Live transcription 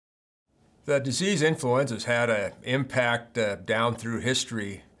The disease influenza's had an impact down through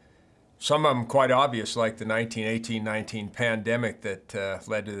history. Some of them quite obvious, like the 1918-19 pandemic that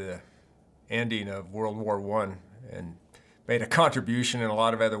led to the ending of World War I and made a contribution in a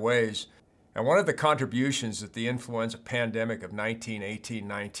lot of other ways. And one of the contributions that the influenza pandemic of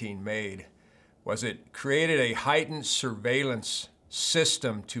 1918-19 made was it created a heightened surveillance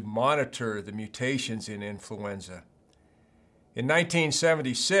system to monitor the mutations in influenza. In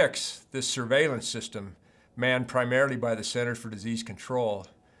 1976, this surveillance system, manned primarily by the Centers for Disease Control,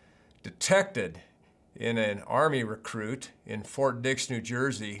 detected in an Army recruit in Fort Dix, New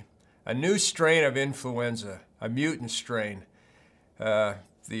Jersey, a new strain of influenza, a mutant strain.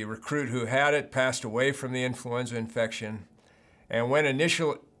 The recruit who had it passed away from the influenza infection, and when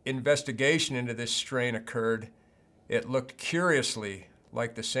initial investigation into this strain occurred, it looked curiously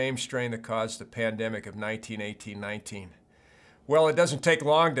like the same strain that caused the pandemic of 1918-19. Well, it doesn't take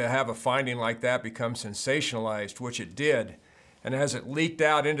long to have a finding like that become sensationalized, which it did. And as it leaked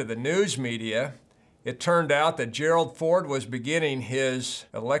out into the news media, it turned out that Gerald Ford was beginning his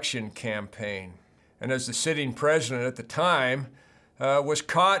election campaign. And as the sitting president at the time, was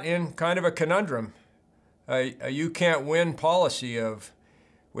caught in kind of a conundrum. A you can't win policy of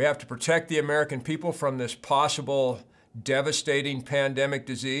we have to protect the American people from this possible devastating pandemic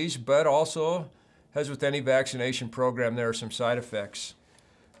disease, but also, as with any vaccination program, there are some side effects.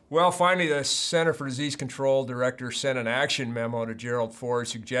 Well, finally, the Center for Disease Control director sent an action memo to Gerald Ford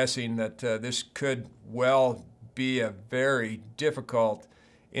suggesting that this could well be a very difficult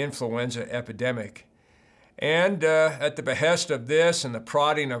influenza epidemic. And at the behest of this and the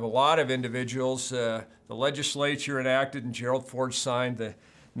prodding of a lot of individuals, the legislature enacted and Gerald Ford signed the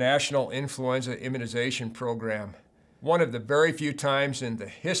National Influenza Immunization Program. One of the very few times in the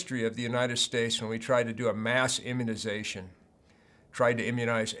history of the United States when we tried to do a mass immunization, tried to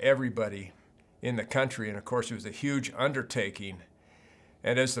immunize everybody in the country, and of course it was a huge undertaking.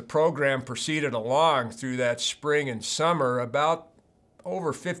 And as the program proceeded along through that spring and summer, about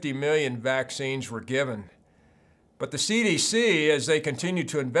over 50 million vaccines were given. But the CDC, as they continued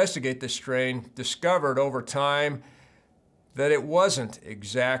to investigate this strain, discovered over time that it wasn't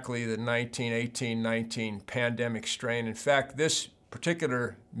exactly the 1918-19 pandemic strain. In fact, this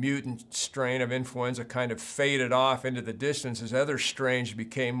particular mutant strain of influenza kind of faded off into the distance as other strains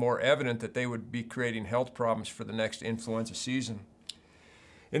became more evident that they would be creating health problems for the next influenza season.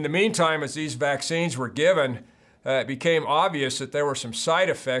 In the meantime, as these vaccines were given, it became obvious that there were some side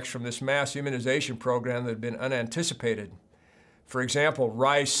effects from this mass immunization program that had been unanticipated. For example,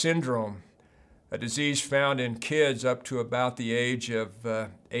 Reye's syndrome, a disease found in kids up to about the age of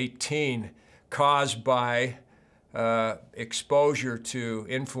 18, caused by exposure to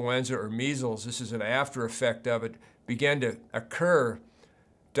influenza or measles. This is an after effect of it, began to occur.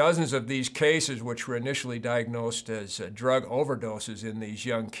 Dozens of these cases, which were initially diagnosed as drug overdoses in these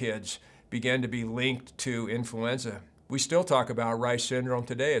young kids, began to be linked to influenza. We still talk about Reye's syndrome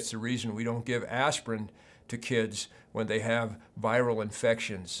today. It's the reason we don't give aspirin to kids when they have viral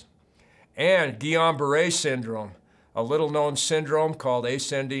infections. And Guillain-Barré syndrome, a little-known syndrome called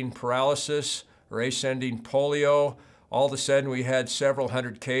ascending paralysis or ascending polio. All of a sudden, we had several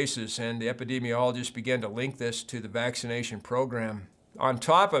hundred cases, and the epidemiologists began to link this to the vaccination program. On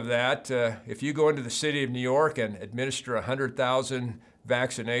top of that, if you go into the city of New York and administer 100,000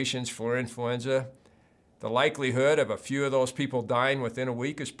 vaccinations for influenza, the likelihood of a few of those people dying within a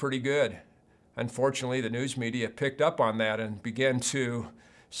week is pretty good. Unfortunately, the news media picked up on that and began to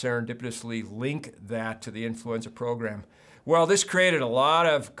serendipitously link that to the influenza program. Well, this created a lot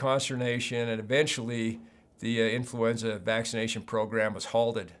of consternation, and eventually the influenza vaccination program was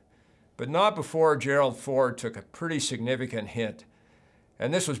halted. But not before Gerald Ford took a pretty significant hint.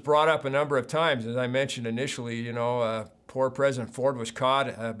 And this was brought up a number of times. As I mentioned initially, poor President Ford was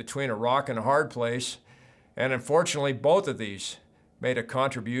caught between a rock and a hard place. And unfortunately, both of these made a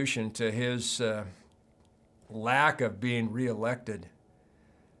contribution to his lack of being reelected.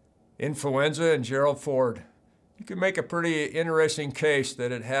 Influenza and Gerald Ford. You could make a pretty interesting case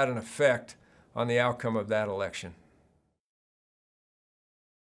that it had an effect on the outcome of that election.